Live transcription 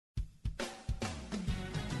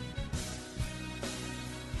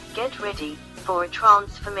Get ready for a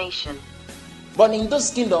transformation. But in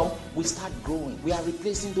this kingdom, we start growing. We are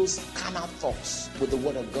replacing those carnal thoughts with the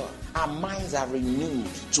word of God. Our minds are renewed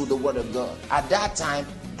to the word of God. At that time,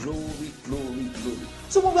 glory, glory, glory.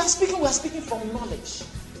 So when we are speaking from knowledge.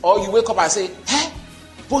 Or you wake up and say, hey,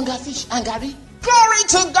 bonga fish and gari. Glory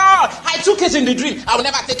to God. I took it in the dream. I will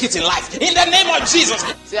never take it in life. In the name of Jesus.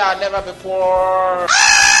 Say, I'll never be poor.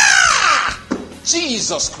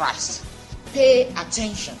 Jesus Christ. Pay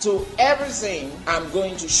attention to everything I'm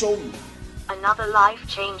going to show you. Another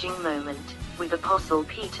life-changing moment with Apostle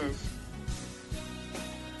Peters.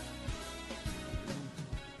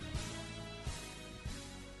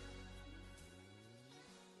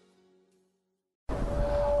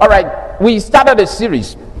 All right, we started a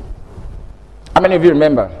series. How many of you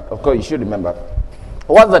remember? Of course, you should remember.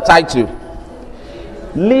 What's the title?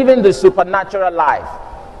 Living the Supernatural Life.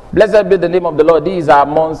 Blessed be the name of the Lord. These are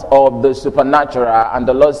months of the supernatural, and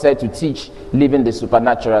the Lord said to teach living the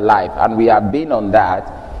supernatural life, and we have been on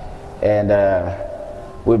that, and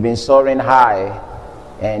we've been soaring high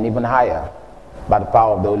and even higher by the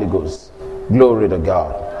power of the Holy Ghost. Glory to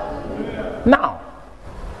God. Now,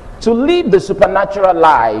 to live the supernatural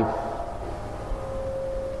life,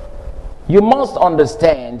 you must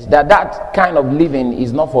understand that that kind of living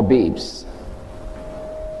is not for babes.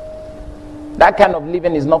 That kind of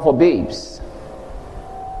living is not for babes.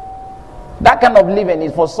 That kind of living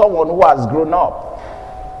is for someone who has grown up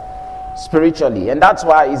spiritually. And that's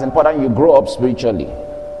why it's important you grow up spiritually.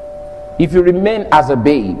 If you remain as a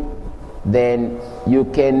babe, then you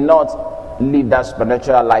cannot live that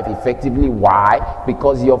supernatural life effectively. Why?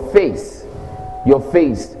 Because your face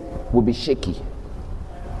will be shaky.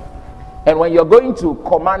 And when you're going to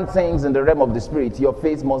command things in the realm of the spirit, your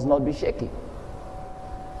face must not be shaky.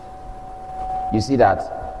 You see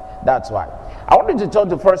that? That's why. I want you to turn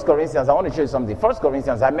to 1 Corinthians. I want to show you something. 1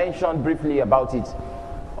 Corinthians, I mentioned briefly about it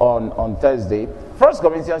on Thursday. 1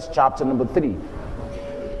 Corinthians chapter number 3.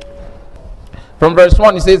 From verse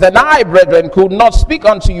 1, it says, And I, brethren, could not speak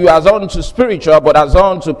unto you as unto spiritual, but as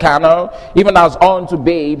unto carnal, even as unto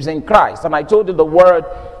babes in Christ. And I told you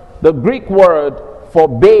the Greek word for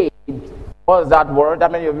babe, what is that word? How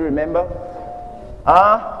many of you remember?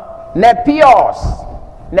 Nepios.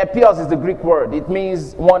 Nepios is the Greek word. It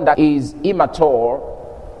means one that is immature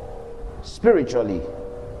spiritually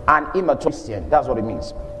and immature Christian. That's what it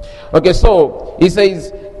means. Okay, so he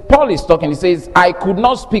says, Paul is talking, he says, I could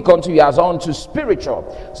not speak unto you as unto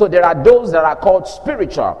spiritual. So there are those that are called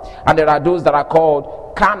spiritual, and there are those that are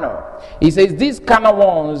called carnal. He says these carnal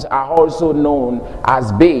ones are also known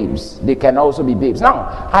as babes. They can also be babes.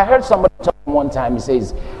 Now, I heard somebody talk one time, he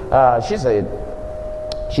says,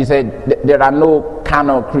 she said, there are no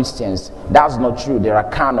carnal Christians. That's not true. There are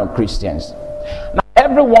carnal Christians. Now,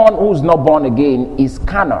 everyone who's not born again is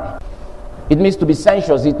carnal. It means to be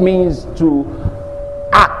sensuous. It means to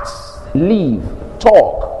act, live,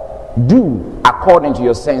 talk, do according to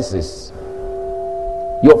your senses.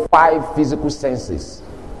 Your 5 physical senses.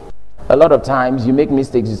 A lot of times you make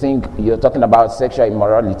mistakes. You think you're talking about sexual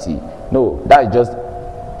immorality. No, that is just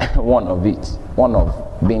one of it. One of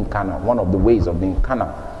being carnal, one of the ways of being carnal.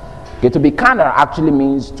 Okay, to be carnal actually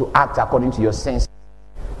means to act according to your senses.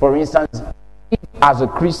 For instance, if as a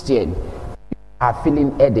Christian you are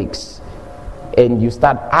feeling headaches and you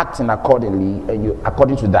start acting accordingly, and you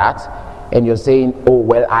according to that, and you're saying, oh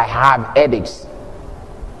well, I have headaches,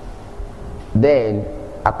 then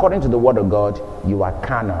according to the word of God, you are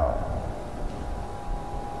carnal.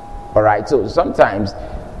 All right, so sometimes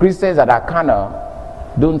Christians that are carnal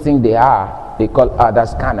don't think they are. They call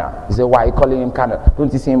others carnal. You say, why are you calling him carnal?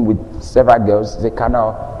 Don't you see him with several girls? He's a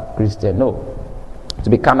carnal Christian. No. To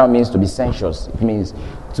be carnal means to be sensuous. It means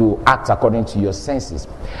to act according to your senses.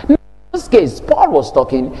 Now, in this case, Paul was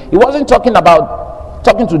talking. He wasn't talking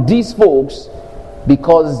to these folks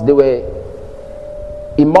because they were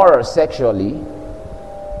immoral sexually.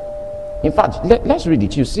 In fact, let's read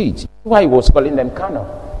it. You see it. Why he was calling them carnal.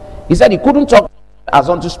 He said he couldn't talk as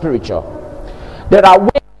unto spiritual. There are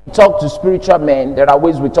ways we talk to spiritual men. There are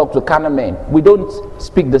ways we talk to carnal men. We don't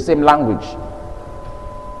speak the same language.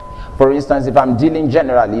 For instance, if I'm dealing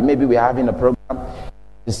generally, maybe we're having a program,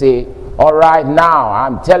 you say, all right, now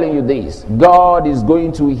I'm telling you this. God is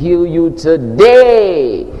going to heal you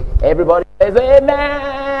today. Everybody says,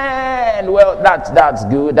 amen. Well, that's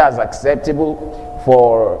good. That's acceptable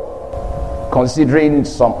for considering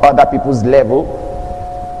some other people's level.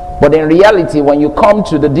 But in reality, when you come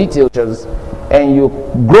to the details and you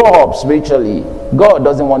grow up spiritually, God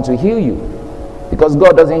doesn't want to heal you, because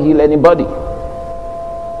God doesn't heal anybody.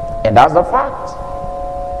 And that's the fact.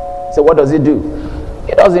 So what does he do?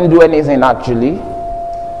 He doesn't do anything actually.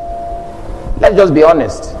 Let's just be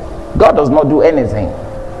honest. God does not do anything.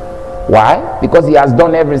 Why? Because he has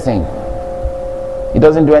done everything. He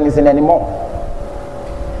doesn't do anything anymore.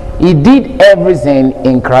 He did everything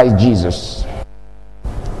in Christ Jesus.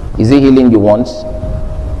 Is he healing you once?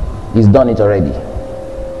 He's done it already.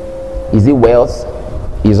 Is it wealth?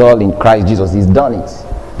 It's all in Christ Jesus. He's done it.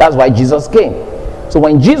 That's why Jesus came. So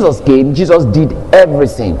when Jesus came, Jesus did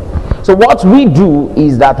everything. So what we do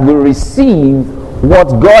is that we receive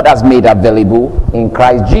what God has made available in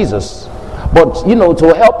Christ Jesus. But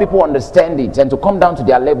to help people understand it and to come down to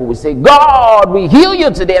their level, we say, God, we heal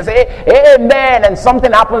you today, and say, amen, and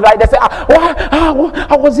something happens, right? They say,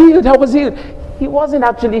 I was healed. He wasn't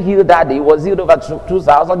actually healed that day. He was healed over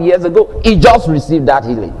 2,000 years ago. He just received that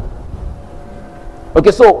healing.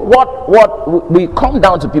 Okay, so what we come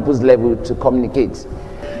down to people's level to communicate.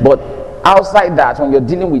 But outside that, when you're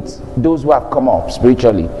dealing with those who have come up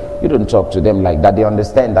spiritually, you don't talk to them like that. They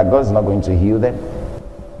understand that God's not going to heal them.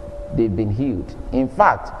 They've been healed. In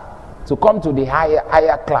fact, to come to the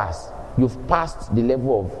higher class, you've passed the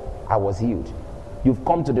level of I was healed. You've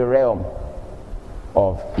come to the realm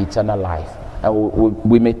of eternal life. And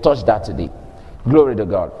we may touch that today. Glory to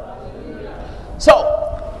God. So,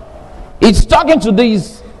 it's talking to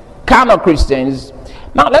these carnal Christians.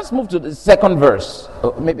 Now, let's move to the second verse.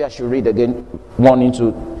 Maybe I should read again one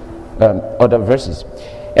into other verses.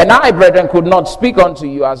 And I, brethren, could not speak unto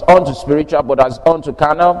you as unto spiritual, but as unto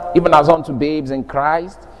carnal, even as unto babes in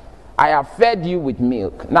Christ. I have fed you with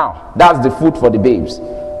milk. Now, that's the food for the babes.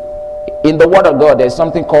 In the word of God, there's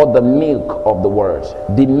something called the milk of the word.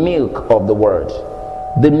 The milk of the word.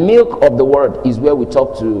 The milk of the word is where we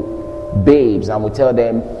talk to babes and we tell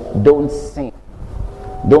them, don't sin.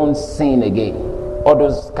 Don't sin again. All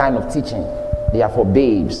those kind of teaching, they are for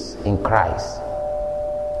babes in Christ.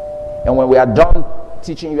 And when we are done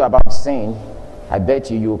teaching you about sin, I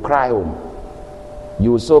bet you will cry home.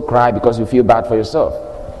 You will so cry because you feel bad for yourself.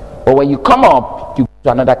 But when you come up, you go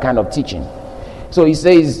to another kind of teaching. So he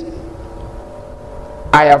says,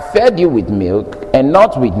 I have fed you with milk and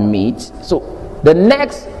not with meat. So the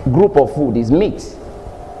next group of food is meat.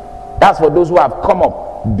 That's for those who have come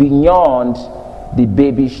up beyond the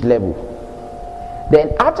babyish level.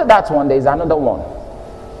 Then after that one, there is another one.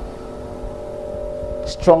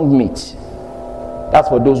 Strong meat. That's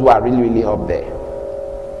for those who are really, really up there.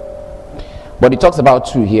 But it talks about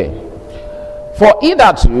two here. For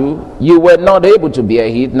hitherto you were not able to bear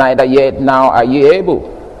heat, neither yet now are ye able.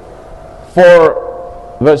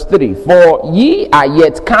 For, verse 3, for ye are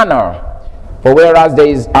yet carnal. For whereas there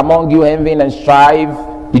is among you envying and strife.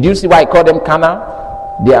 Did you see why I call them carnal?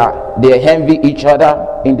 They envy each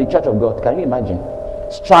other in the church of God. Can you imagine?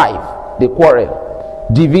 Strife, they quarrel,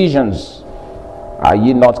 divisions. Are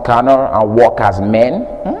ye not carnal and walk as men?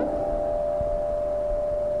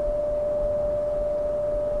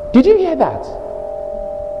 Did you hear that?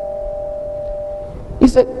 He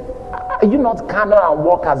said, are you not carnal and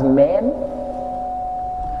walk as men?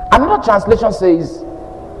 Another translation says,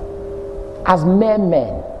 as men.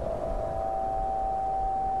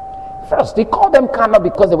 First, he called them carnal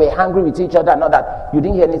because they were angry with each other. Not that you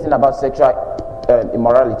didn't hear anything about sexual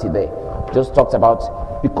immorality there. Just talked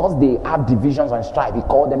about because they have divisions and strife. He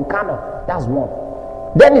called them carnal. That's one.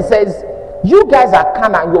 Then he says, you guys are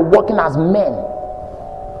carnal and you're working as men.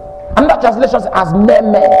 Another translation says, as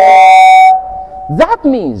men. That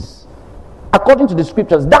means, according to the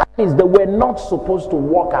scriptures, that means they were not supposed to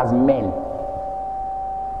walk as men.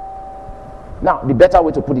 Now, the better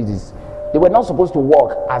way to put it is, they were not supposed to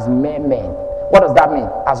walk as men. What does that mean?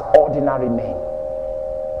 As ordinary men.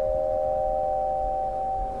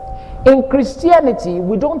 In Christianity,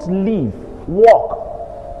 we don't live,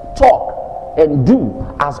 walk, talk, and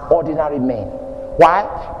do as ordinary men.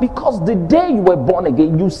 Why? Because the day you were born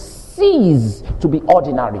again, you cease to be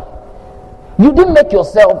ordinary. You didn't make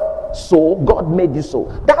yourself so, God made you so.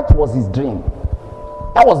 That was his dream.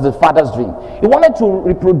 That was the Father's dream. He wanted to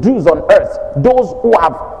reproduce on earth those who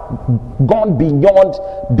have gone beyond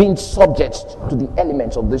being subject to the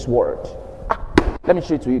elements of this world. Let me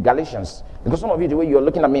show it to you, Galatians. Because some of you, the way you're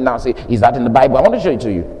looking at me now, say, is that in the Bible? I want to show it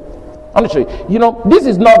to you. I want to show you. You know, this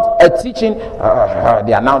is not a teaching.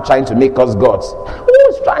 They are now trying to make us gods. Who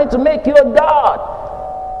is trying to make you a god?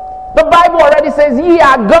 The Bible already says, ye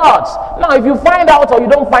are gods. Now, if you find out or you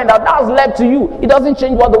don't find out, that's left to you. It doesn't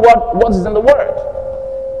change what is in the word.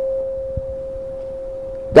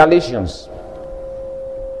 Galatians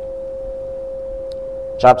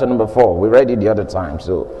chapter number 4. We read it the other time,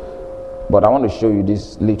 so but I want to show you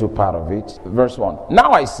this little part of it. Verse 1.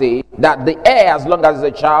 Now I say that the heir, as long as is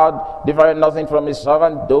a child, differeth nothing from his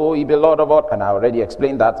servant, though he be Lord of all, and I already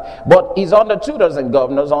explained that, but is under tutors and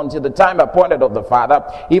governors until the time appointed of the Father.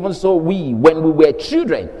 Even so we, when we were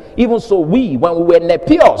children, even so we, when we were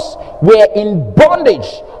nepios, were in bondage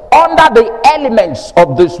under the elements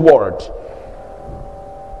of this world.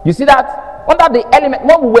 You see that? Under the element,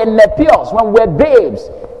 when we were nepios, when we were babes,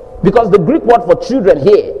 because the Greek word for children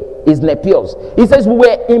here is nepios. He says we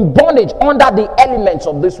were in bondage under the elements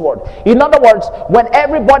of this world. In other words, when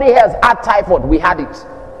everybody else had typhoid, we had it.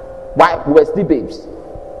 Why? We were still babes.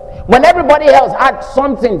 When everybody else had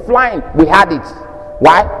something flying, we had it.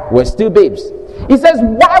 Why? We're still babes. He says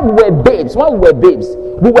while we were babes, when we were babes,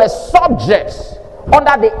 we were subjects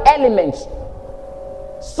under the elements,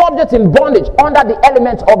 subject in bondage under the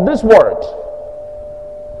elements of this world.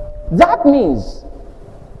 That means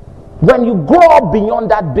when you grow up beyond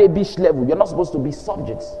that babyish level, you're not supposed to be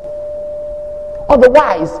subjects.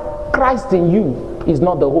 Otherwise, Christ in you is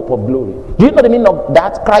not the hope of glory. Do you know the meaning of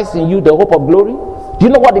that? Christ in you, the hope of glory? Do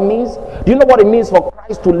you know what it means? Do you know what it means for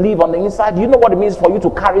Christ to live on the inside? Do you know what it means for you to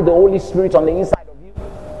carry the Holy Spirit on the inside of you?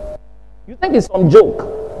 You think it's some joke?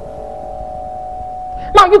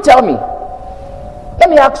 Now you tell me. Let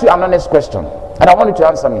me ask you an honest question, and I want you to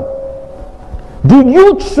answer me. Do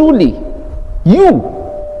you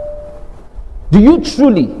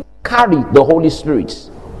truly carry the Holy Spirit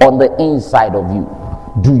on the inside of you?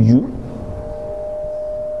 Do you?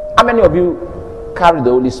 How many of you carry the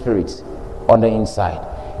Holy Spirit on the inside?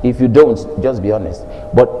 If you don't, just be honest.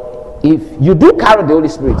 But if you do carry the Holy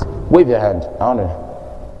Spirit, wave your hand. I want to.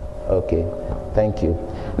 Okay, thank you.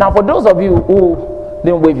 Now, for those of you who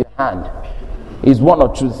didn't wave your hand, it's one or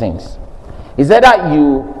two things. It's either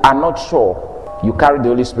you are not sure you carry the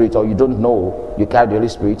Holy Spirit, or you don't know you carry the Holy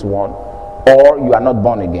Spirit, one, or you are not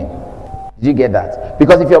born again. Did you get that?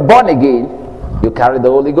 Because if you're born again, you carry the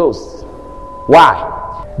Holy Ghost.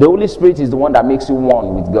 Why? The Holy Spirit is the one that makes you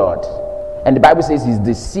one with God, and the Bible says he's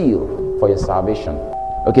the seal for your salvation.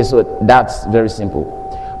 Okay, so that's very simple.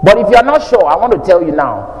 But if you're not sure, I want to tell you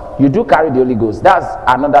now, you do carry the Holy Ghost. That's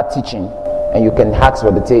another teaching, and you can ask for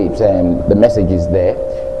the tapes and the message is there.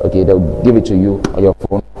 Okay, they'll give it to you on your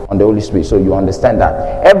phone on the Holy Spirit, so you understand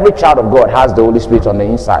that every child of God has the Holy Spirit on the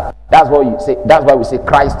inside. That's why you say. That's why we say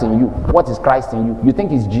Christ in you. What is Christ in you? You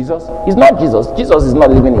think it's Jesus? It's not Jesus. Jesus is not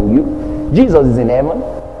living in you. Jesus is in heaven.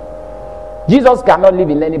 Jesus cannot live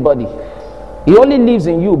in anybody. He only lives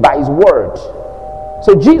in you by his word.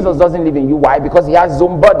 So Jesus doesn't live in you. Why? Because he has his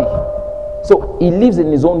own body. So he lives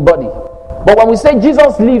in his own body. But when we say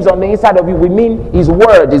Jesus lives on the inside of you, we mean his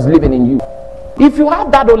word is living in you. If you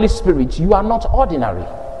have that Holy Spirit, you are not ordinary.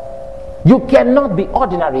 You cannot be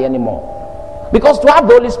ordinary anymore. Because to have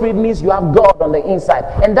the Holy Spirit means you have God on the inside,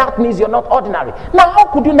 and that means you're not ordinary. Now, how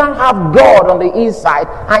could you now have God on the inside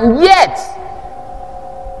and yet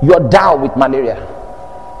you're down with malaria?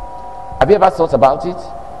 Have you ever thought about it?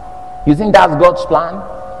 You think that's God's plan?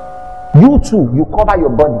 You too, you cover your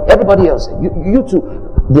body. Everybody else, you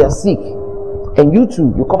too, they are sick. And you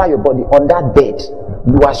too, you cover your body on that bed.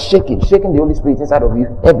 You are shaking the Holy Spirit inside of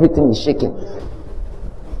you. Everything is shaking.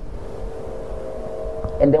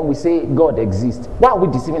 And then we say God exists. Why are we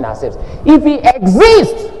deceiving ourselves? If he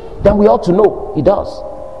exists, then we ought to know he does.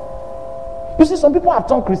 You see, some people have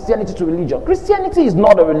turned Christianity to religion. Christianity is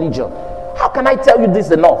not a religion. How can I tell you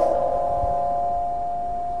this enough?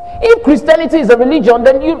 If Christianity is a religion,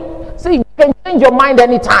 then you can change your mind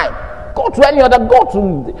anytime. Go to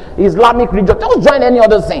Islamic religion. Don't join any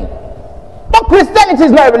other thing. But Christianity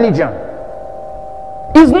is not a religion.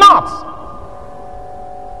 It's not.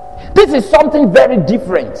 This is something very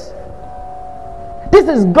different. This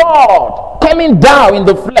is God coming down in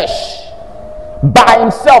the flesh by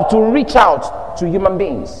himself to reach out to human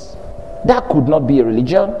beings. That could not be a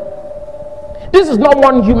religion. This is not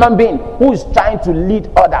one human being who is trying to lead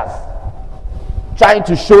others, trying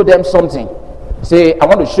to show them something. Say, I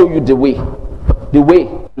want to show you the way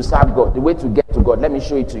to serve God, the way to get to God. Let me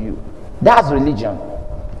show it to you. That's religion.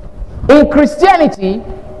 In Christianity,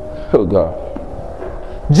 oh God,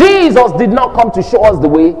 Jesus did not come to show us the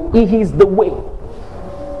way. He is the way.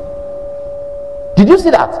 Did you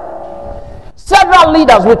see that? Several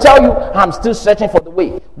leaders will tell you, I'm still searching for the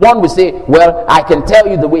way. One will say, well, I can tell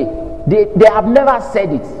you the way. They have never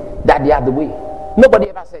said it, that they are the way. Nobody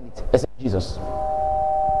ever said it except Jesus.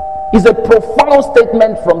 It's a profound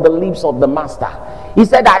statement from the lips of the master. He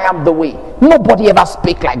said, I am the way. Nobody ever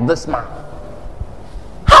speak like this man.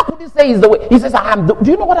 How could he say he's the way? He says, I am the...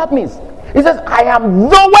 Do you know what that means? He says, I am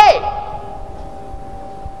the way.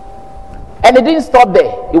 And it didn't stop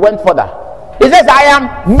there. He went further. He says, I am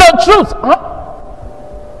the truth.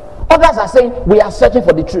 Others are saying, we are searching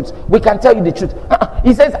for the truth. We can tell you the truth.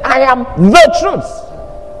 He says, I am the truth.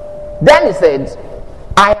 Then he says,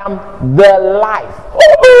 I am the life.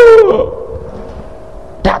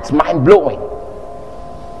 That's mind blowing.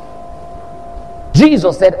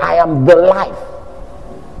 Jesus said, I am the life.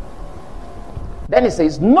 Then he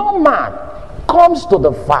says, no man comes to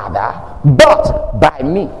the Father but by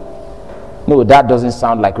me. No, that doesn't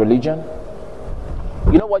sound like religion.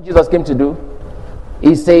 You know what Jesus came to do?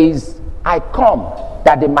 He says, I come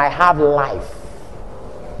that they might have life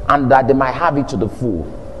and that they might have it to the full.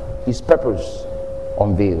 His purpose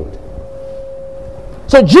unveiled.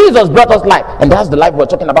 So Jesus brought us life, and that's the life we're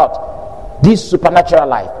talking about. This supernatural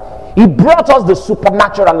life. He brought us the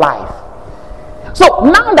supernatural life. So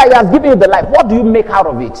now that he has given you the life, what do you make out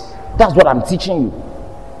of it? That's what I'm teaching you.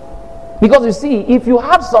 Because you see, if you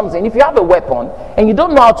have something, if you have a weapon and you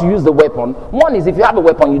don't know how to use the weapon, one is if you have a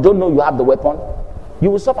weapon, you don't know you have the weapon, you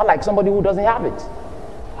will suffer like somebody who doesn't have it.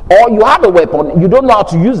 Or you have a weapon, you don't know how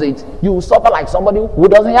to use it, you will suffer like somebody who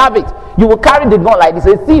doesn't have it. You will carry the gun like this.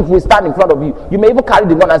 A thief will stand in front of you. You may even carry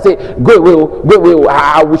the gun and say, go away,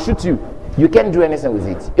 I will shoot you. You can't do anything with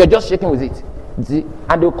it. You're just shaking with it. See?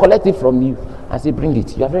 And they'll collect it from you and say, bring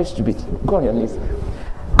it. You are very stupid. Go on your knees.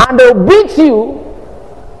 And they'll beat you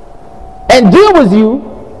and deal with you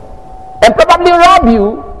and probably rob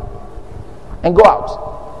you and go out.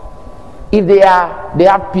 If they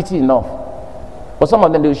have pity enough. But some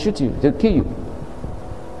of them, they'll shoot you, they'll kill you.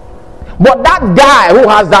 But that guy who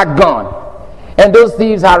has that gun and those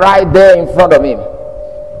thieves are right there in front of him,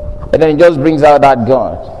 and then he just brings out that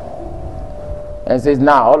gun and says,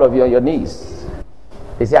 now all of you on your knees.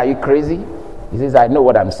 They say, are you crazy? He says, I know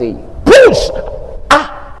what I'm saying. Push!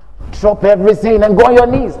 Drop everything and go on your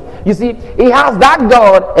knees. You see, he has that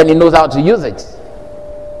gun and he knows how to use it.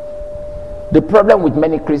 The problem with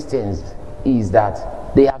many Christians is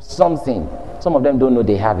that they have something. Some of them don't know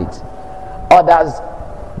they have it. Others,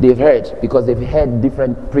 they've heard because they've heard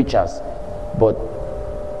different preachers, but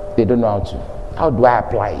they don't know how to. How do I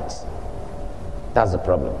apply it? That's the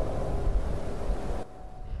problem.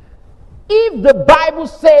 If the Bible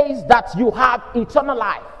says that you have eternal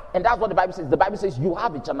life, and that's what the Bible says you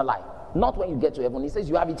have eternal life, not when you get to heaven. It says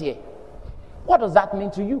you have it here. What does that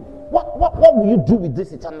mean to you? What will you do with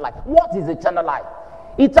this eternal life? What is eternal life?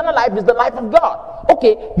 Eternal life is the life of God.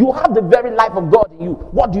 Okay, you have the very life of God in you.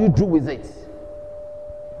 What do you do with it?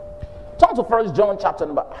 Turn to 1 John chapter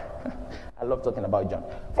number I love talking about John.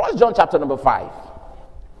 1 John chapter number 5.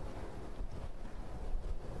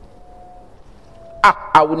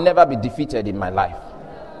 I will never be defeated in my life.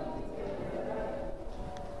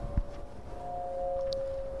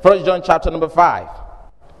 1 John chapter number 5.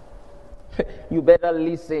 You better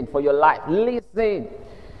listen for your life. Listen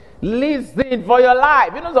for your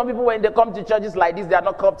life. You know, some people, when they come to churches like this, they are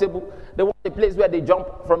not comfortable. They want a place where they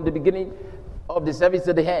jump from the beginning of the service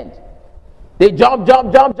to the end. They jump,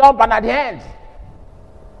 and at the end,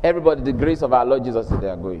 everybody, the grace of our Lord Jesus, they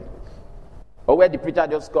are going. Or where the preacher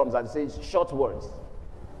just comes and says short words.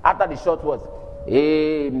 After the short words,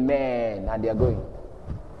 amen, and they are going.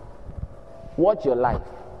 Watch your life.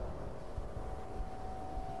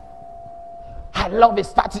 I love a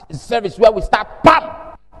service where we start,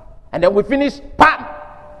 pam, and then we finish, pam,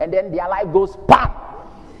 and then their life goes, pam.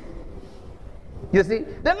 You see,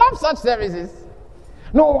 they love such services.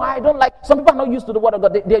 No, I don't like. Some people are not used to the word of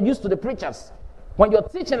God. They're used to the preachers. When you're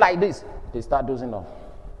teaching like this, they start dozing off.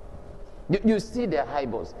 You see their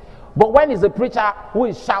eyeballs. But when it's a preacher who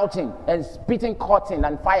is shouting and spitting cotton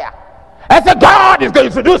and fire, I said, God is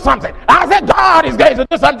going to do something. I said, God is going to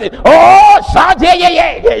do something. Oh, shout,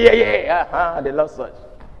 yeah. They love such.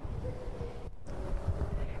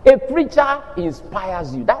 A preacher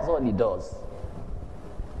inspires you. That's all he does.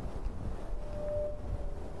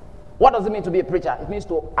 What does it mean to be a preacher? It means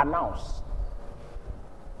to announce.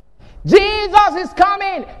 Jesus is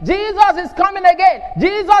coming. Jesus is coming again.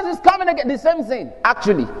 Jesus is coming again. The same thing.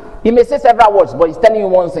 Actually, he may say several words, but he's telling you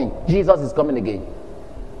one thing. Jesus is coming again.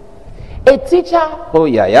 A teacher,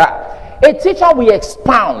 a teacher will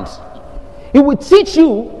expound. He will teach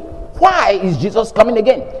you, why is Jesus coming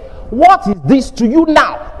again? What is this to you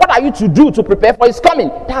now? What are you to do to prepare for his coming?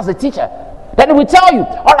 That's a teacher. Then he will tell you,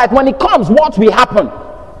 all right, when he comes, what will happen?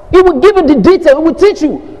 He will give you the detail. He will teach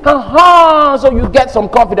you. So you get some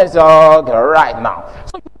confidence. Okay, right now.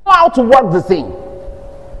 So you know how to work the thing.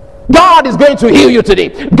 God is going to heal you today.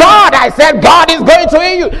 God, I said, God is going to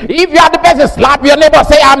heal you. If you are the person, slap your neighbor,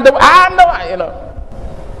 say, I'm the one, you know.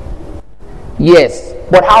 Yes,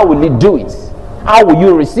 but how will you do it? How will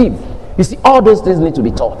you receive? You see, all those things need to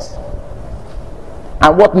be taught.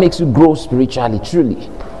 And what makes you grow spiritually, truly,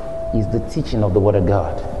 is the teaching of the Word of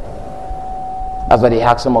God. That's why they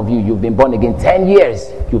ask some of you, you've been born again 10 years,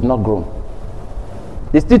 you've not grown.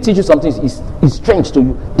 They still teach you something is strange to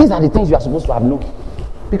you. These are the things you are supposed to have known.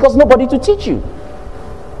 Because nobody to teach you.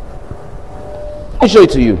 Let me show it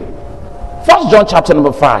to you. 1 John chapter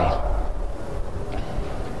number 5.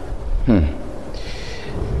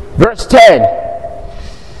 Verse 10.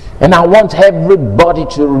 And I want everybody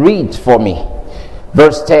to read for me.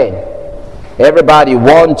 Verse 10. Everybody,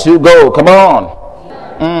 1, 2, go. Come on.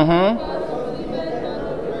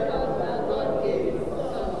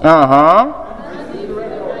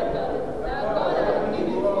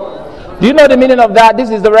 Do you know the meaning of that?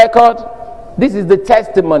 This is the record. This is the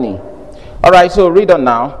testimony. All right, so read on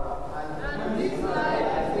now.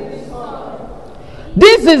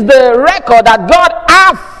 This is the record that God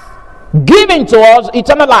has given to us,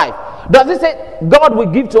 eternal life. Does it say God will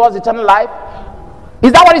give to us eternal life?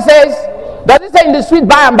 Is that what it says? Does it say in the sweet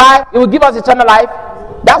by and by it will give us eternal life?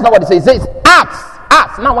 That's not what it says. It says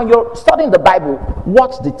acts. Now when you're studying the Bible,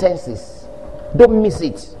 watch the tenses. Don't miss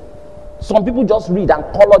it. Some people just read and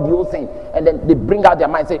color the whole thing, and then they bring out their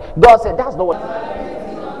mind and say, God said, that's not what.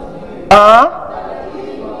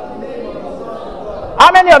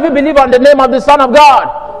 How many of you believe on the name of the Son of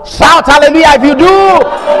God? Shout hallelujah if you do.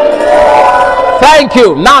 Thank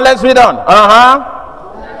you. Now let's read on.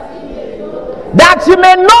 That you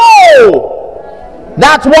may know.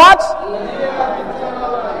 That's what?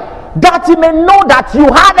 That you may know that you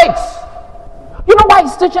have it. You know why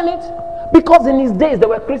he's teaching it? Because in his days there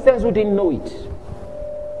were Christians who didn't know it.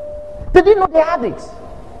 They didn't know they had it.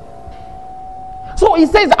 So he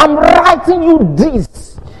says, I'm writing you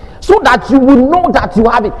this so that you will know that you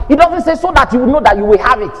have it. He doesn't say so that you will know that you will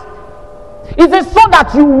have it. He says so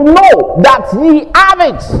that you know that ye have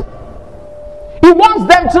it. He wants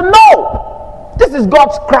them to know. This is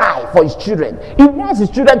God's cry for his children. He wants his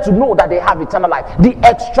children to know that they have eternal life, the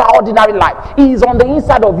extraordinary life. He is on the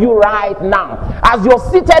inside of you right now. As you're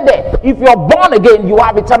seated there, if you're born again, you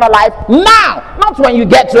have eternal life now, not when you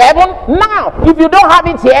get to heaven. Now, if you don't have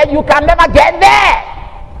it here, you can never get there.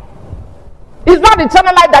 It's not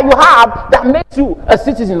eternal life that you have that makes you a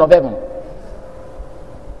citizen of heaven.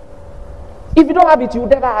 If you don't have it, you will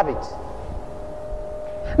never have it.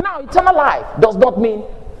 Now, eternal life does not mean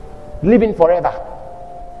living forever.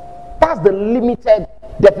 That's the limited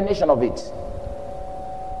definition of it.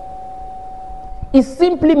 It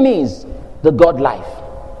simply means the God life.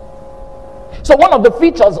 So one of the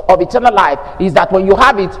features of eternal life is that when you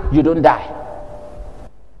have it, you don't die.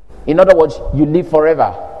 In other words, you live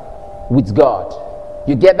forever with God.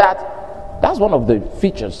 You get that? That's one of the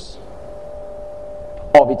features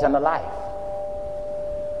of eternal life.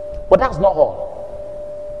 But that's not all.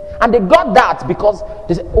 And they got that because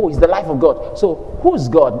they said, oh, it's the life of God. So who's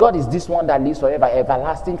God? God is this one that lives forever,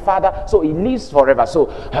 everlasting Father. So he lives forever.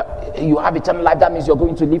 So you have eternal life. That means you're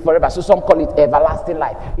going to live forever. So some call it everlasting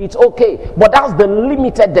life. It's okay. But that's the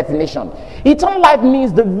limited definition. Eternal life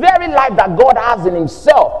means the very life that God has in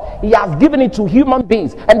himself. He has given it to human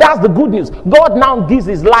beings. And that's the good news. God now gives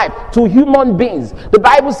his life to human beings. The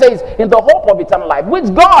Bible says, in the hope of eternal life,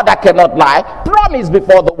 which God that cannot lie, promised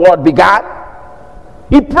before the world began.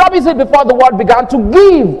 He promised it before the world began to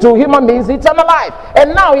give to human beings eternal life.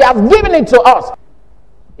 And now he has given it to us.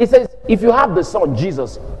 He says, if you have the Son,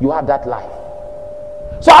 Jesus, you have that life.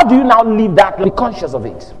 So how do you now live that? Be conscious of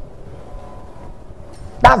it.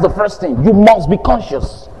 That's the first thing. You must be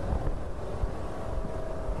conscious.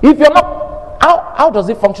 If you're not, how does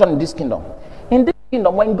it function in this kingdom? In this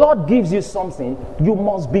kingdom, when God gives you something, you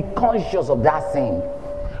must be conscious of that thing.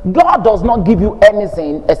 God does not give you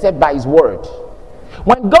anything except by his word.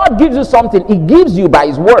 When God gives you something, he gives you by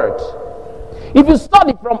his word. If you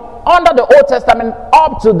study from under the Old Testament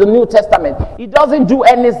up to the New Testament, he doesn't do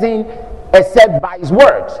anything except by his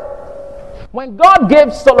word. When God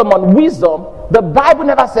gave Solomon wisdom, the Bible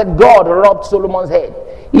never said God rubbed Solomon's head.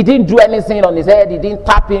 He didn't do anything on his head. He didn't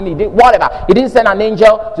tap him. He didn't whatever. He didn't send an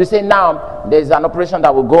angel to say, now there's an operation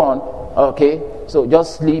that will go on. Okay, so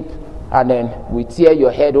just sleep and then we tear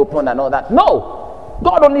your head open and all that. No.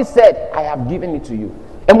 God only said, I have given it to you.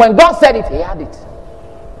 And when God said it, he had it.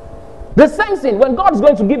 The same thing, when God is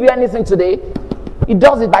going to give you anything today, he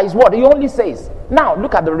does it by his word. He only says, now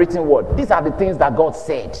look at the written word. These are the things that God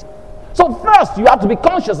said. So first, you have to be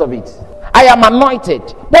conscious of it. I am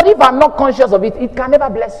anointed. But if I'm not conscious of it, it can never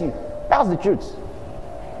bless you. That's the truth.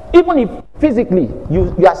 Even if physically,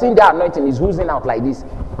 you are seeing the anointing is oozing out like this.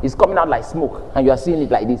 It's coming out like smoke. And you are seeing it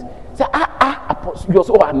like this. Say, you're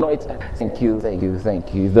so anointed. Thank you.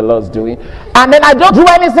 The Lord's doing. And then I don't do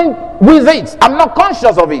anything with it. I'm not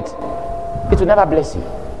conscious of it. it will never bless you.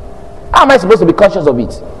 How am I supposed to be conscious of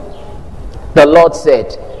it? The Lord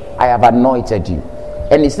said, I have anointed you.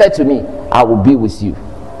 And he said to me, I will be with you.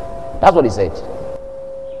 That's what he said.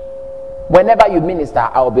 Whenever you minister,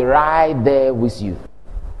 I will be right there with you.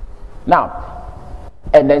 Now,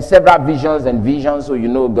 and then several visions, so you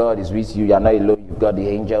know God is with you. You are not alone. You've got the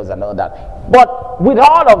angels and all that. But with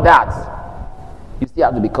all of that, you still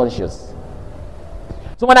have to be conscious.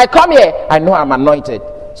 So when I come here, I know I'm anointed.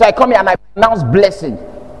 So I come here and I pronounce blessing.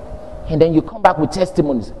 And then you come back with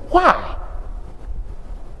testimonies. Why?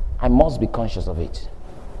 I must be conscious of it.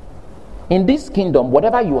 In this kingdom,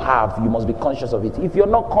 whatever you have, you must be conscious of it. If you're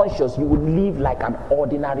not conscious, you will live like an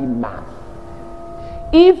ordinary man.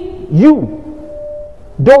 If you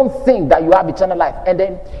don't think that you have eternal life, and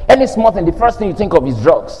then any small thing, the first thing you think of is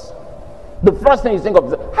drugs. The first thing you think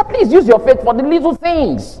of is, please use your faith for the little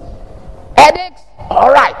things. Headaches?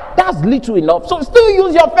 All right, that's little enough. So still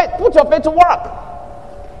use your faith. Put your faith to work.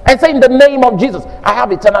 And say, in the name of Jesus, I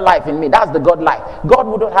have eternal life in me. That's the God life. God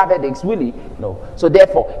wouldn't have headaches, will he? No. So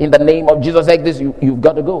therefore, in the name of Jesus, like this, you've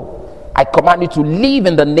got to go. I command you to live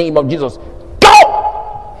in the name of Jesus.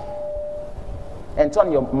 Go! And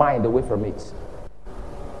turn your mind away from it.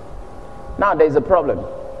 Now, there's a problem.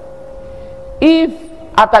 If,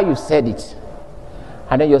 after you said it,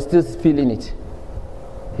 and then you're still feeling it,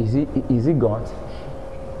 is it gone?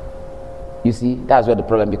 You see, that's where the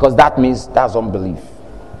problem, because that means that's unbelief.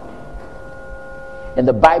 And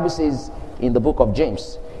the Bible says in the book of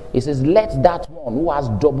James, it says, let that one who has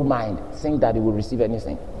double mind think that he will receive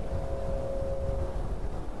anything.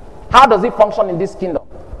 How does it function in this kingdom?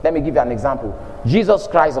 Let me give you an example. Jesus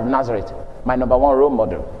Christ of Nazareth, my number one role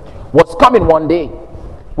model, was coming one day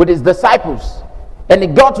with his disciples. And he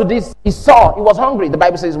got to this, he was hungry. The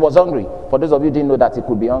Bible says he was hungry. For those of you who didn't know that he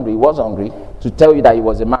could be hungry, he was hungry, to tell you that he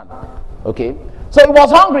was a man. Okay? So he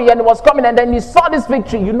was hungry and he was coming, and then he saw this fig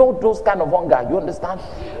tree. You know those kind of hunger, you understand?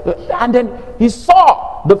 And then he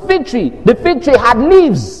saw the fig tree. The fig tree had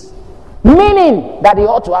leaves, meaning that he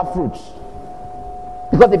ought to have fruits.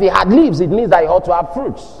 Because if he had leaves, it means that he ought to have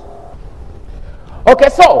fruits. Okay,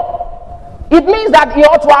 so it means that he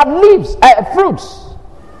ought to have leaves, fruits.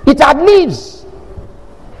 It had leaves.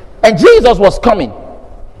 And Jesus was coming.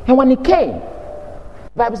 And when he came,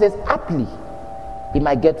 the Bible says, aptly, he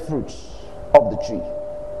might get fruits of the tree.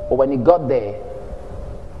 But when he got there,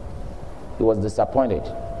 he was disappointed.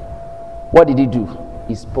 What did he do?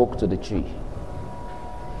 He spoke to the tree.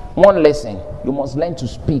 One lesson: you must learn to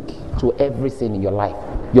speak to everything in your life.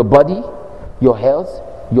 Your body, your health,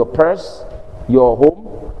 your purse, your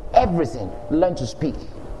home, everything. Learn to speak.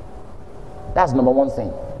 That's number one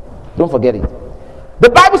thing. Don't forget it. The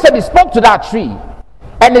Bible said he spoke to that tree,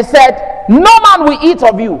 and he said, no man will eat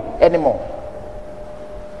of you anymore.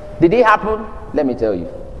 Did it happen? Let me tell you.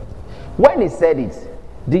 When he said it,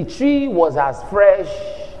 the tree was as fresh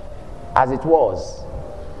as it was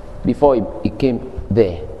before it came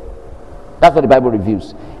there. That's what the Bible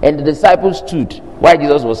reveals. And the disciples stood while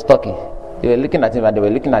Jesus was talking. They were looking at him and they were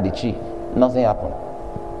looking at the tree. Nothing happened.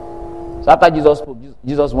 So after Jesus spoke,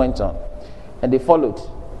 Jesus went on. And they followed.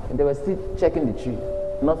 And they were still checking the tree.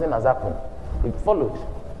 Nothing has happened. They followed.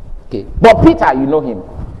 Okay. But Peter, you know him.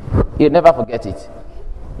 He'll never forget it.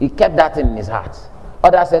 He kept that thing in his heart.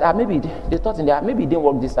 Others said, maybe they thought in their heart, maybe it didn't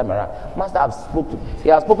work this time around. Master he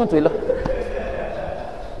has spoken to a lot.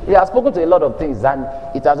 He has spoken to a lot of things and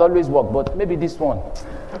it has always worked, but maybe this one.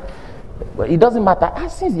 But it doesn't matter.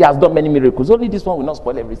 Since he has done many miracles, only this one will not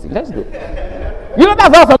spoil everything. Let's go. You know,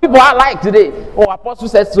 that's how some people are like today. Oh, Apostle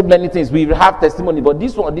says so many things. We have testimony, but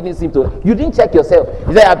this one didn't seem to. You didn't check yourself.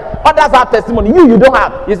 You say, others have testimony. You don't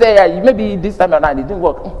have. You say, yeah, maybe this time around it didn't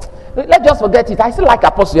work. Let's just forget it. I still like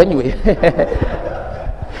Apostle anyway.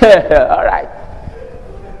 All right.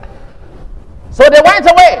 So they went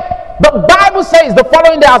away. The Bible says the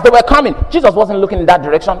following day as they were coming, Jesus wasn't looking in that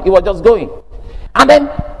direction. He was just going. And then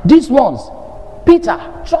these ones, Peter,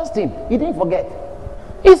 trust him. He didn't forget.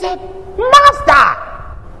 He said, Master.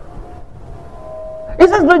 He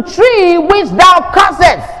says, the tree which thou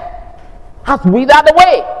cursest has withered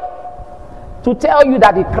away. To tell you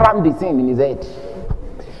that he crammed the thing in his head.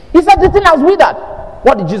 He said the thing has withered.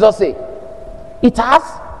 What did Jesus say? It has?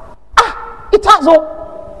 It has. Oh.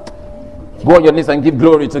 Go on your knees and give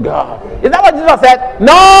glory to God. Is that what Jesus said?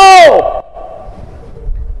 No.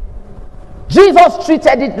 Jesus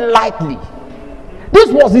treated it lightly.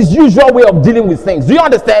 This was his usual way of dealing with things. Do you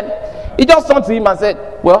understand? He just turned to him and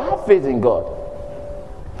said, well, have faith in God.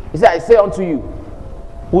 He said, I say unto you,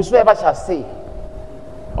 whosoever shall say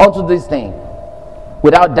unto this thing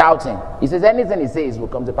without doubting, he says anything he says will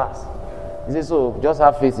come to pass. He says, so just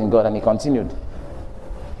have faith in God. And he continued.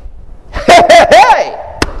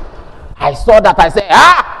 I saw that. I said,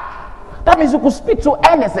 that means you could speak to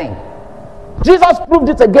anything. Jesus proved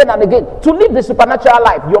it again and again. To live the supernatural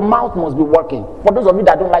life, your mouth must be working. For those of you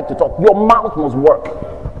that don't like to talk, your mouth must work.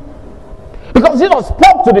 Because Jesus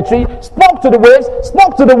spoke to the tree, spoke to the waves,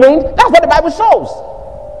 spoke to the wind. That's what the Bible shows.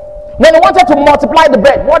 When he wanted to multiply the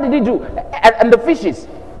bread, what did he do? And the fishes.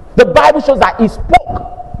 The Bible shows that he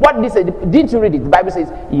spoke. What did he say? Didn't you read it? The Bible says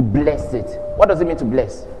he blessed it. What does it mean to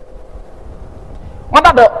bless?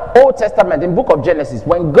 Under the Old Testament, in the book of Genesis,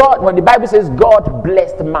 when the Bible says God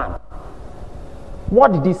blessed man,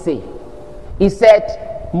 what did he say? He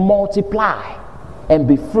said, multiply and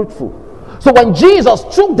be fruitful. So when Jesus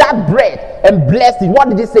took that bread and blessed it, what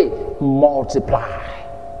did he say? Multiply.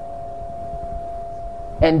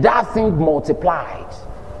 And that thing multiplied.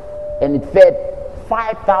 And it fed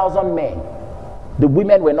 5,000 men. The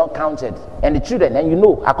women were not counted. And the children, and you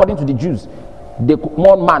know, according to the Jews,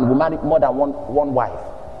 one man will marry more than one wife.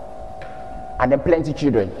 And then plenty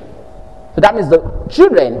children. So that means the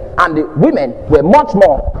children and the women were much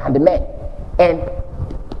more than the men. And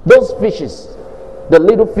those fishes, the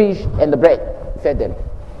little fish and the bread, fed them.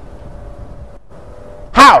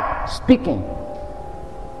 How? Speaking.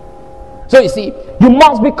 So you see, you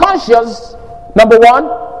must be conscious, number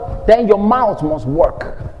one, then your mouth must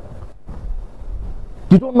work.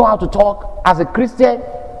 You don't know how to talk as a Christian.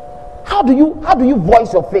 How do you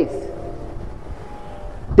voice your faith?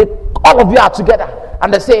 All of you are together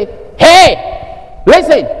and they say, hey,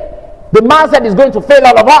 listen, the man said he's going to fail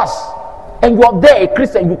all of us. And you are there, a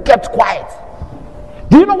Christian, you kept quiet.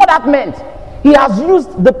 Do you know what that meant? He has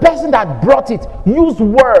used, the person that brought it, used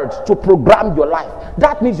words to program your life.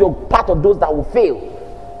 That means you're part of those that will fail.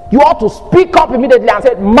 You ought to speak up immediately and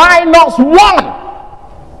say, -1.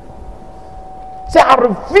 Say, I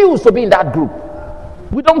refuse to be in that group.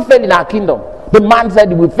 We don't fail in our kingdom. The man said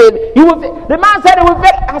he will fail. He will fail. The man said he will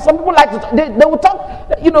fail. And some people like to, they will talk,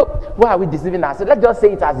 you know, why are we deceiving ourselves? Let's just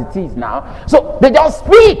say it as it is now. So they just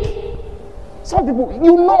speak. Some people,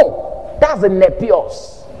 you know, that's a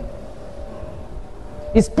nepios.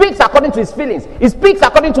 He speaks according to his feelings. He speaks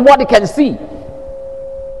according to what he can see.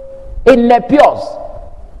 In nepios,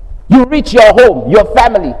 you reach your home, your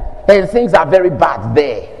family, and things are very bad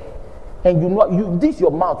there. And you know,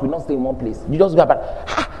 your mouth will not stay in one place. You just go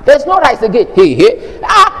about, there's no rice again. Hey, hey.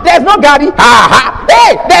 There's no gari.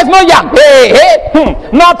 Hey, there's no yam. Hey, hey.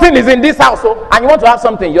 Nothing is in this house. So, and you want to have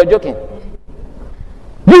something, you're joking.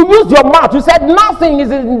 You used your mouth. You said nothing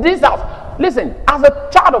is in this house. Listen, as a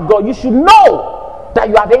child of God, you should know that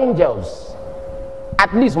you have angels.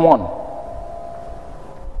 At least one.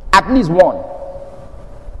 At least one.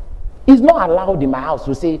 It's not allowed in my house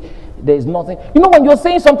to say there is nothing. You know, when you're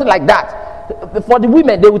saying something like that, for the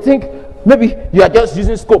women, they would think maybe you are just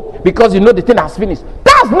using scope because you know the thing has finished.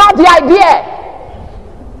 That's not the idea.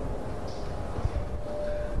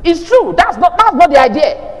 It's true. That's not the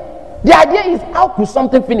idea. The idea is, how could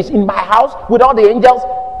something finish in my house with all the angels?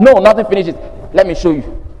 No, nothing finishes. Let me show you.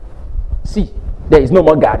 See, there is no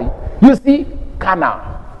more gari. You see, canal.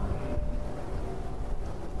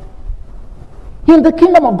 In the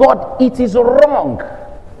kingdom of God, it is wrong.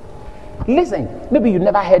 Listen, maybe you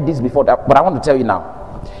never heard this before, but I want to tell you now.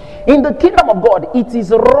 In the kingdom of God, it is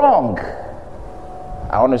wrong.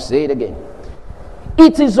 I want to say it again.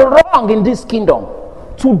 It is wrong in this kingdom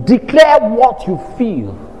to declare what you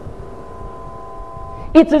feel.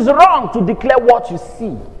 It is wrong to declare what you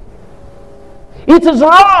see. It is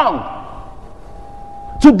wrong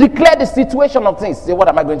to declare the situation of things. Say, what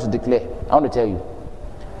am I going to declare? I want to tell you.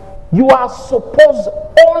 You are supposed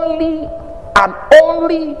only and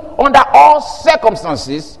only under all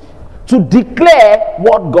circumstances to declare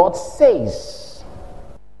what God says.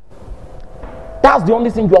 That's the only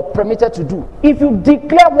thing you are permitted to do. If you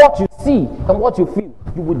declare what you see and what you feel,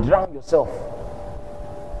 you will drown yourself.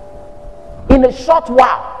 In a short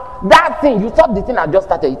while, that thing, you thought the thing had just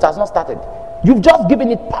started. It has not started. You've just given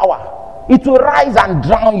it power. It will rise and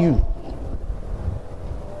drown you.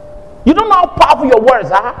 You don't know how powerful your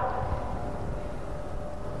words are.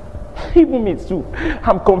 Even me too.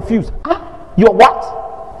 I'm confused. You're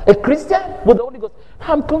what? A Christian with the Holy Ghost?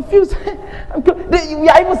 I'm confused. We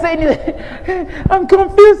are even saying it. I'm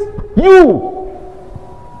confused. You.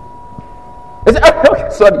 Okay,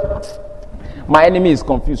 sorry. My enemy is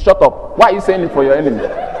confused. Shut up. Why are you saying it for your enemy?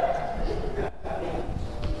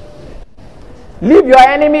 Leave your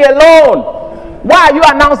enemy alone. Why are you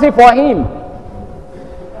announcing for him?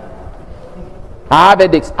 I have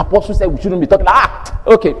headaches. Apostle said we shouldn't be talking.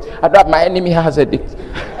 Okay. I thought my enemy has headaches.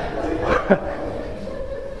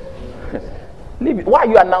 Leave it. Why are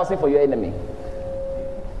you announcing for your enemy?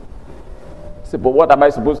 Say, but what am I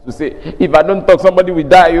supposed to say? If I don't talk, somebody will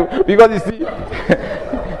die. Because you see, you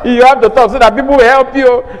have to talk so that people will help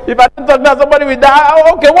you. If I don't talk now, somebody will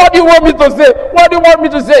die. Okay, what do you want me to say? What do you want me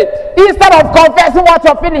to say? Instead of confessing what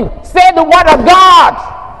you're feeling, say the word of God.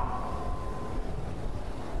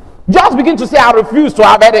 Just begin to say, I refuse to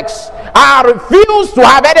have headaches. I refuse to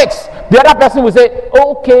have headaches. The other person will say,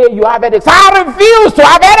 okay, you have headaches. I refuse to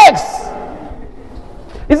have headaches.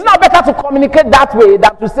 It's not better to communicate that way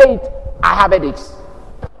than to say it, I have headaches.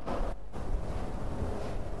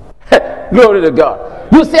 Glory to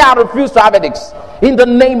God. You say, I refuse to have headaches. In the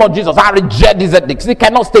name of Jesus, I reject these headaches. It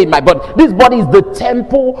cannot stay in my body. This body is the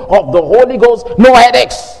temple of the Holy Ghost. No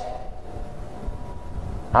headaches.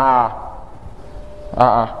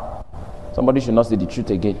 Somebody should not say the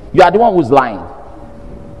truth again. You are the one who's lying.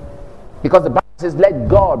 Because the Bible says, let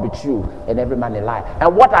God be true and every man a lie.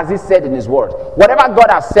 And what has he said in his word? Whatever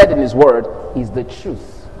God has said in his word is the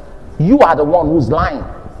truth. You are the one who's lying.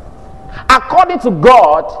 According to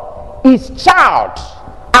God, his child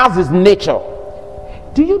has his nature.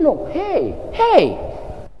 Do you know? Hey,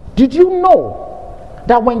 did you know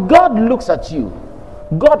that when God looks at you,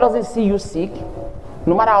 God doesn't see you sick,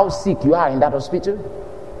 no matter how sick you are in that hospital?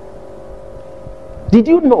 Did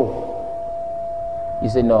you know? You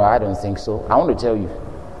say, no, I don't think so. I want to tell you,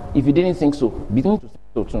 if you didn't think so, begin to think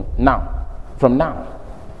so too. Now, from now.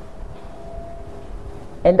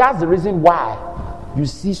 And that's the reason why you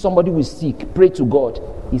see somebody who is sick, pray to God,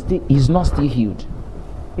 he's not still healed.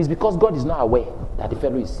 It's because God is not aware that the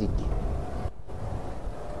fellow is sick.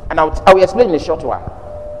 And I will explain in a short while.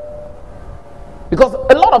 Because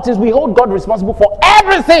a lot of things we hold God responsible for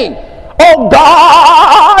everything. Oh God,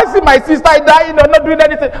 I see my sister dying or not doing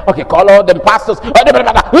anything. Okay, call all them pastors. God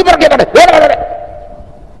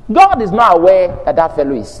is not aware that that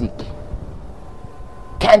fellow is sick.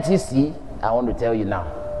 Can't he see? I want to tell you now.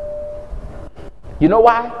 You know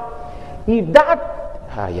why? If that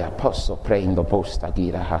apostle praying the post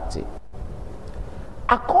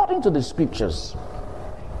according to the scriptures,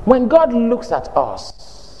 when God looks at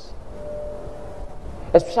us,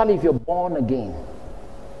 especially if you're born again,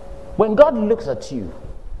 when God looks at you,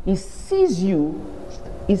 he sees you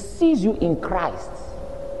in Christ.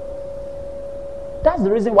 That's the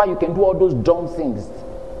reason why you can do all those dumb things,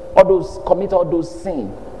 commit all those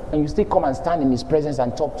sins, and you still come and stand in his presence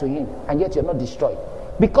and talk to him, and yet you're not destroyed.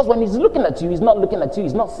 Because when he's looking at you, he's not looking at you,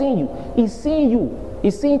 he's not seeing you. He's seeing you.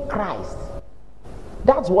 He's seeing Christ.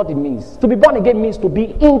 That's what it means. To be born again means to be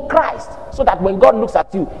in Christ, so that when God looks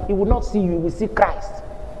at you, he will not see you, he will see Christ.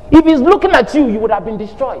 If he's looking at you, you would have been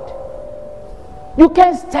destroyed. You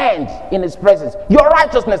can't stand in his presence. Your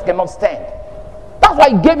righteousness cannot stand. That's why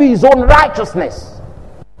he gave you his own righteousness.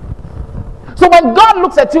 So when God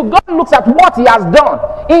looks at you, God looks at what he has done.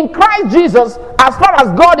 In Christ Jesus, as far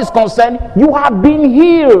as God is concerned, you have been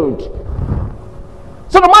healed.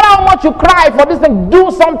 So no matter how much you cry for this thing,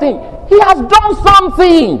 do something. He has done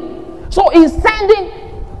something. So he's sending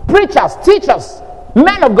preachers, teachers,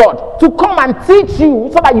 men of God to come and teach you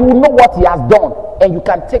so that you will know what he has done and you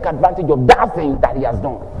can take advantage of that thing that he has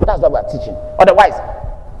done. That's what we are teaching. Otherwise,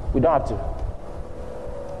 we don't have to.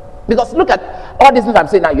 Because look at all these things I'm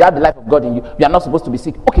saying now. You have the life of God in you. You are not supposed to be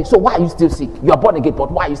sick. Okay, so why are you still sick? You are born again,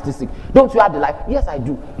 but why are you still sick? Don't you have the life? Yes, I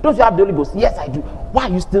do. Don't you have the Holy Ghost? Yes, I do. Why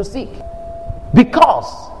are you still sick?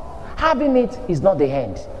 Because having it is not the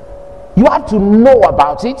end. You have to know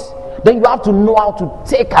about it. Then you have to know how to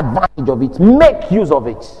take advantage of it, make use of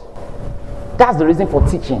it. That's the reason for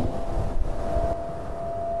teaching.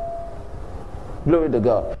 Glory to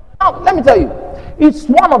God. Now, let me tell you, it's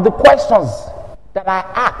one of the questions that I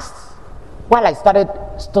asked while I started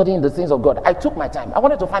studying the things of God. I took my time. I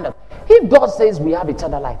wanted to find out, if God says we have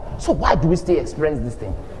eternal life, so why do we still experience this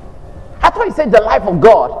thing? I thought he said the life of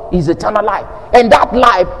God is eternal life, and that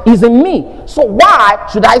life is in me. So why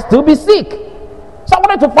should I still be sick? So I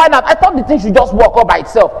wanted to find out. I thought the thing should just work all by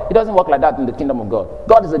itself. It doesn't work like that in the kingdom of God.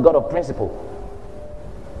 God is a God of principle.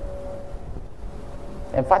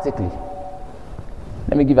 Emphatically.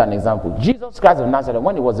 Let me give you an example. Jesus Christ of Nazareth,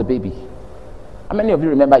 when he was a baby, how many of you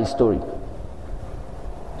remember his story?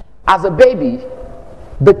 As a baby,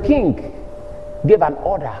 the king gave an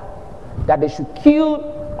order that they should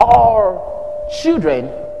kill all children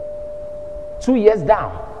 2 years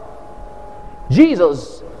down.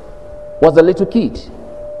 Jesus was a little kid.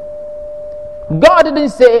 God didn't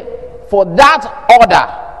say, for that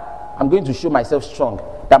order, I'm going to show myself strong,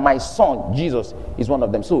 that my son, Jesus, is one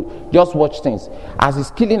of them. So just watch things. As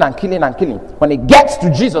he's killing and killing and killing, when it gets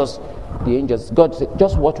to Jesus, the angels, God said,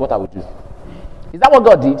 just watch what I will do. Is that what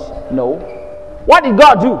God did? No. What did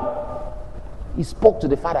God do? He spoke to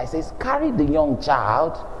the father. He says, carry the young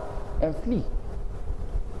child and flee.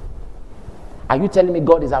 Are you telling me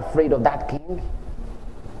God is afraid of that king?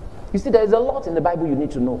 You see, there is a lot in the Bible you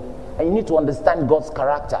need to know, and you need to understand God's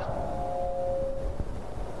character.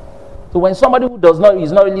 So when somebody who is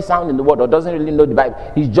not really sound in the word or doesn't really know the Bible,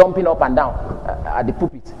 he's jumping up and down at the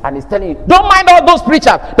pulpit and he's telling you, don't mind all those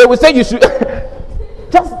preachers. They will say you should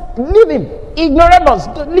just leave him. Ignoramus,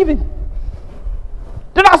 leave him.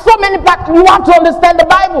 There are so many parts. You have to understand the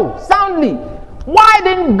Bible soundly. Why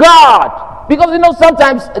didn't God? Because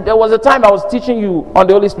sometimes there was a time I was teaching you on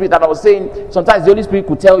the Holy Spirit and I was saying sometimes the Holy Spirit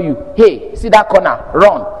could tell you, hey, see that corner,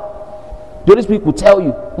 run. The Holy Spirit could tell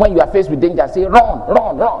you when you are faced with danger, say run,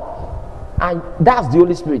 run, run. And that's the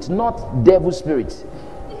Holy Spirit, not devil spirit.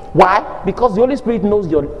 Why? Because the Holy Spirit knows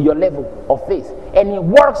your level of faith and He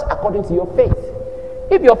works according to your faith.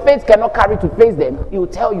 If your faith cannot carry to face them, He will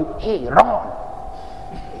tell you, hey, run.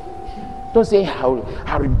 Don't say,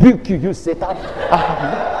 I rebuke you, you Satan.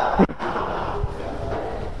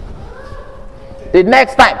 The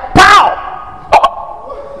next time, pow!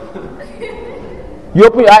 Oh! You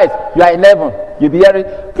open your eyes, you are in heaven. You'll be hearing,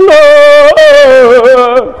 close.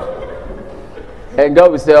 And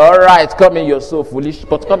God will say, all right, come in, you're so foolish,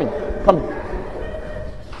 but come in, come in.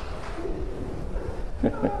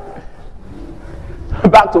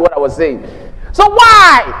 Back to what I was saying. So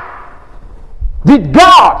why did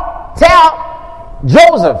God tell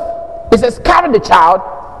Joseph, He says, carry the child,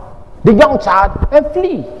 the young child, and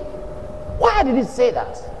flee? Why did He say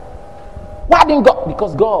that? Why didn't God?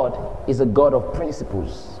 Because God is a God of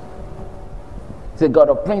principles. He's a God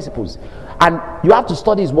of principles. And you have to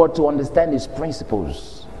study His word to understand His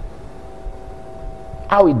principles.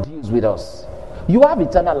 How He deals with us. You have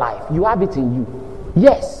eternal life. You have it in you.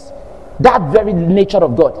 Yes. That very nature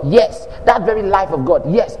of God. Yes. That very life of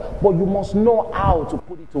God. Yes. But you must know how to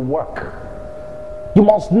put it to work. You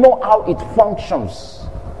must know how it functions.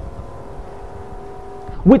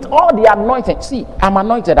 With all the anointing. See, I'm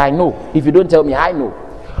anointed, I know. If you don't tell me, I know.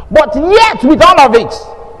 But yet, with all of it,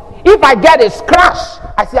 if I get a scratch,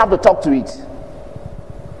 I still have to talk to it.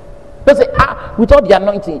 Don't say, with all the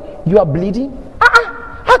anointing, you are bleeding?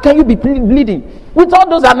 How can you be bleeding? With all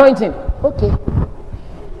those anointing. Okay.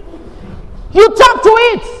 You talk to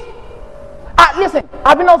it. Listen,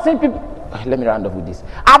 have you not seen people? Let me round up with this.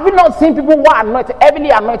 Have you not seen people who are anointed,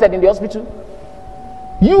 heavily anointed in the hospital?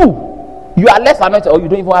 You are less anointed or you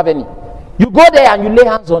don't even have any. You go there and you lay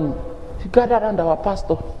hands on. You gather around our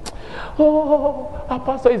pastor. Oh, our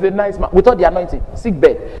pastor is a nice man. Without the anointing, sick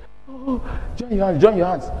bed. Oh, join your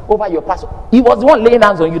hands over your pastor. He was the one laying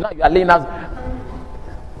hands on you. Now you are laying hands.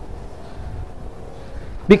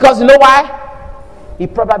 Because you know why? He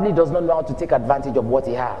probably does not know how to take advantage of what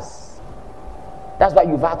he has. That's why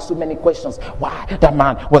you've asked so many questions. Why? That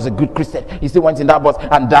man was a good Christian. He still went in that bus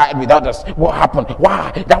and died with others. What happened?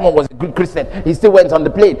 Why? That one was a good Christian. He still went on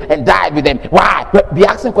the plane and died with them. Why? Be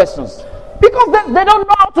asking questions. Because they don't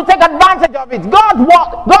know how to take advantage of it.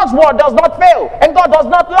 God's word does not fail. And God does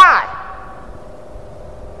not lie.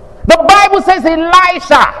 The Bible says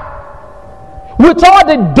Elisha, with all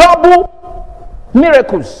the double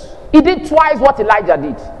miracles, he did twice what Elijah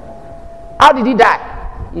did. How did he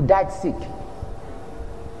die? He died sick.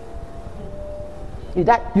 He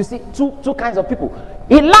died. You see, two kinds of people.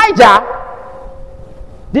 Elijah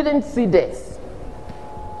didn't see death.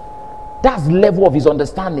 That's the level of his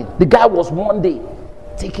understanding. The guy was one day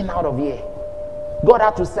taken out of here. God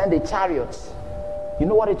had to send a chariot. You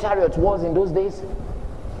know what a chariot was in those days?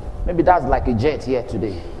 Maybe that's like a jet here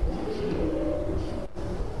today.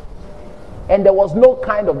 And there was no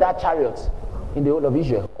kind of that chariot in the whole of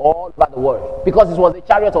Israel, all over the world, because it was a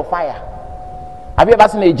chariot of fire. Have you ever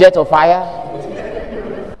seen a jet of fire?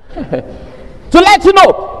 To let you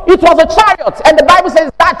know, it was a chariot, and the Bible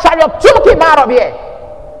says that chariot took him out of here.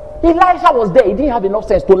 Elisha was there. He didn't have enough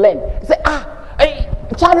sense to learn. He said,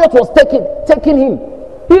 a chariot was taking him.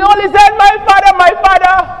 He only said, my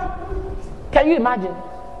father. Can you imagine?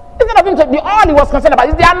 Instead of him to be all he was concerned about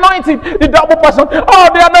is the anointing, the double portion. Oh,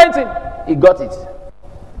 the anointing. He got it.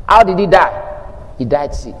 How did he die? He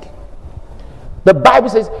died sick. The Bible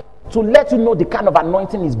says, to let you know the kind of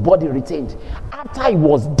anointing his body retained. After he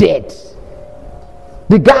was dead,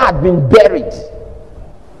 the guy had been buried.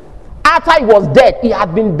 After he was dead, he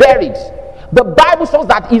had been buried. The Bible shows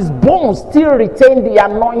that his bones still retain the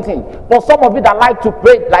anointing. For some of you that like to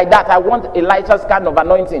pray like that, I want Elisha's kind of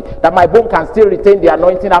anointing, that my bone can still retain the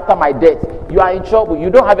anointing after my death. You are in trouble. You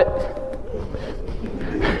don't have it.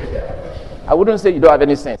 I wouldn't say you don't have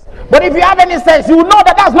any sense. But if you have any sense, you will know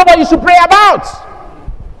that that's not what you should pray about.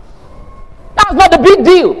 That's not the big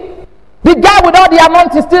deal. The guy with all the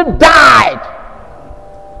anointing still died.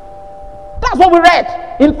 That's what we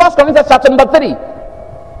read in 1 Corinthians chapter number 3.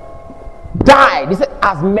 Died.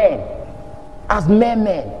 as men, as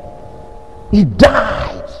men. He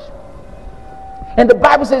died. And the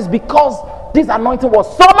Bible says because this anointing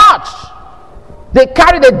was so much, they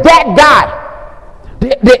carried a dead guy.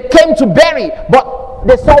 They came to bury, but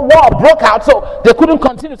they saw war broke out, so they couldn't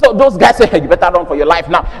continue. So those guys said, hey, you better run for your life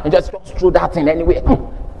now, and just threw that thing anyway.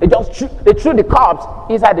 They threw the corpse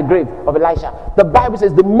inside the grave of Elisha. The Bible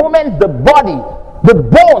says the moment the body, the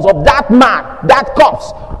bones of that man, that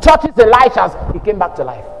corpse, touches Elisha's, he came back to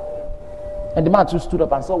life. And the man too stood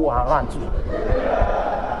up and saw war and ran too.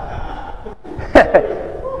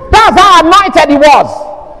 That's how anointed he was.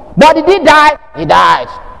 But did he die? He died.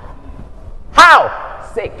 How?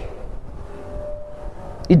 Sick.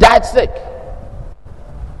 He died sick.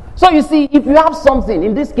 So you see, if you have something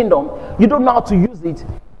in this kingdom, you don't know how to use it,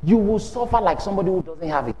 you will suffer like somebody who doesn't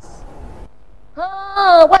have it.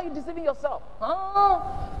 Why are you deceiving yourself?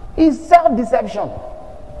 It's self-deception.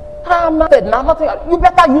 I'm not dead now. Nothing. You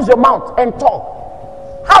better use your mouth and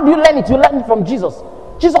talk. How do you learn it? You learn it from Jesus.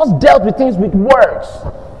 Jesus dealt with things with words.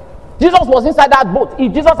 Jesus was inside that boat.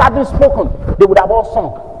 If Jesus hadn't spoken, they would have all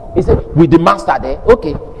sunk. He said, with the master there.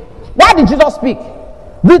 Okay. Why did Jesus speak?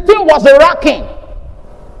 The thing was rocking.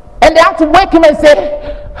 And they had to wake him and say,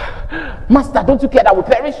 Master, don't you care that we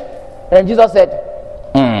perish? And Jesus said,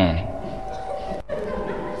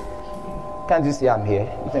 Can't you see I'm here?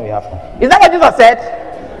 Nothing will happen. Is that what Jesus said?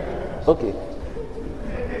 Okay.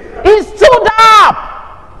 He stood up.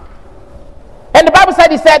 And the Bible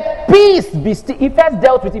said, he said, peace be still. He first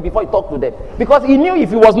dealt with it before he talked to them. Because he knew if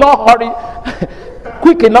he was not hurried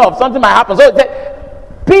quick enough, something might happen. So he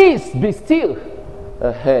said, peace be still.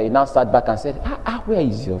 He now sat back and said, where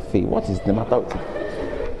is your faith? What is the matter with you?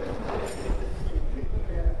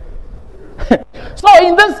 So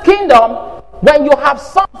in this kingdom, when you have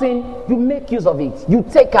something, you make use of it. You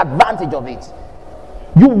take advantage of it.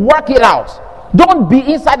 You work it out. Don't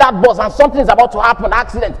be inside that bus and something is about to happen,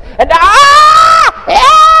 accident, and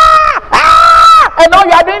and all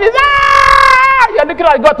you are doing is you're looking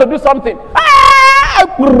at God to do something.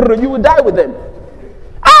 You will die with them.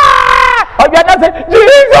 Or you are not saying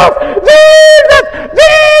Jesus, Jesus,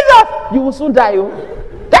 Jesus. You will soon die.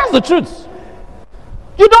 That's the truth.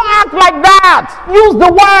 You don't act like that. Use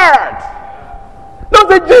the word. Don't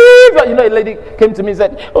say Jesus. You know, a lady came to me and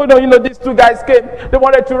said, oh no, these two guys came. They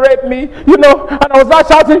wanted to rape me, and I was not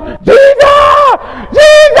shouting, Jesus!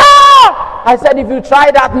 Jesus! I said, if you try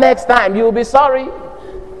that next time, you'll be sorry.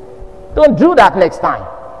 Don't do that next time.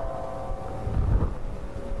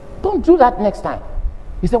 Don't do that next time.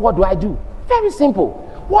 He said, what do I do? Very simple.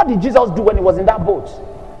 What did Jesus do when he was in that boat?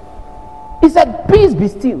 He said, peace be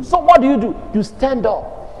still. So what do? You stand up.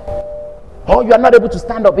 Or you are not able to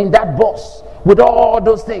stand up in that bus with all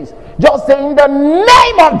those things. Just say, in the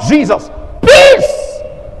name of Jesus, peace,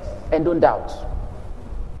 and don't doubt.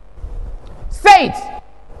 Say it.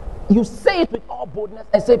 You say it with all boldness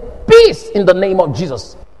and say, peace in the name of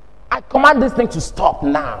Jesus. I command this thing to stop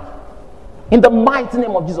now. In the mighty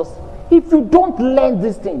name of Jesus. If you don't learn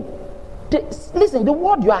this thing, listen, the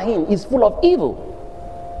world you are in is full of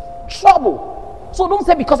evil, trouble. So don't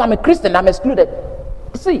say because I'm a Christian, I'm excluded.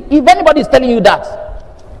 See, if anybody is telling you that,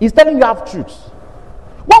 he's telling you half truth.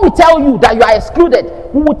 When we tell you that you are excluded,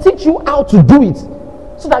 we will teach you how to do it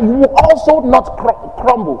so that you will also not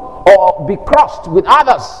crumble or be crushed with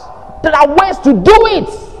others. There are ways to do it.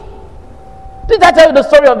 Did I tell you the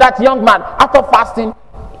story of that young man? After fasting,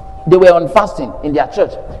 they were on fasting in their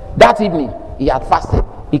church. That evening, he had fasted.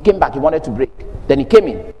 He came back, he wanted to break. Then he came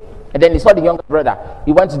in. And then he saw the younger brother.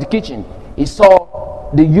 He went to the kitchen. He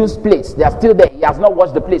saw the used plates. They are still there. He has not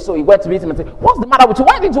washed the plates. So he went to meet him and said, what's the matter with you?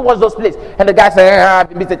 Why didn't you wash those plates? And the guy said,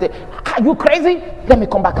 are you crazy? Let me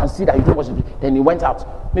come back and see that you didn't wash the plates. Then he went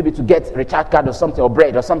out, maybe to get recharge card or something, or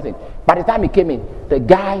bread or something. By the time he came in, the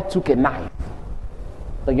guy took a knife,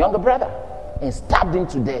 the younger brother, and stabbed him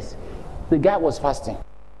to death. The guy was fasting.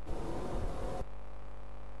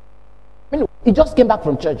 He just came back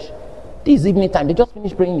from church. This evening time, they just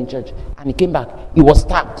finished praying in church, and he came back. He was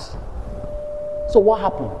stabbed. So what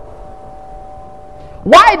happened?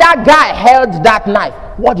 Why that guy held that knife?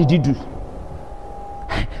 What did he do?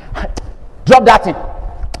 Drop that thing.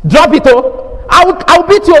 Drop it, oh. I'll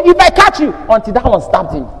beat you if I catch you. Until that one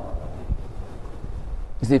stabbed him.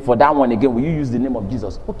 He said, for that one again, will you use the name of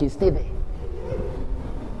Jesus? Okay, stay there.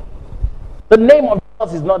 The name of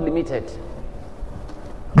Jesus is not limited.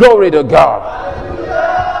 Glory to God.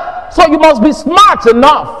 So you must be smart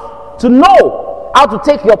enough to know how to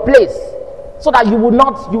take your place, so that you will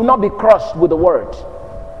not be crushed with the word.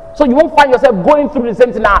 So you won't find yourself going through the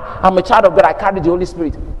same thing. I'm a child of God, I carry the Holy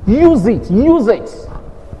Spirit. Use it.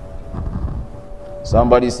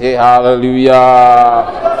 Somebody say hallelujah.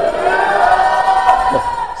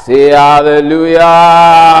 Say hallelujah.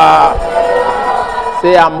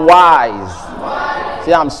 Say I'm wise.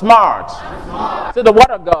 Say I'm smart. Say the word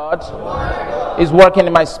of God is working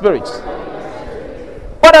in my spirit.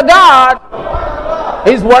 Word of God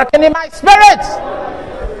is working in my spirit.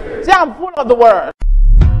 Say I'm full of the word.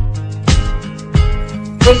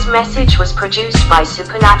 This message was produced by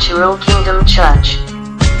Supernatural Kingdom Church.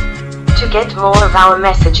 To get more of our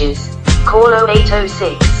messages, call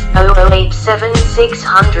 0806 0087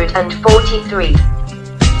 643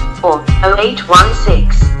 or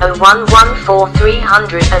 0816 0114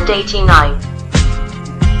 389.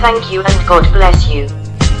 Thank you and God bless you.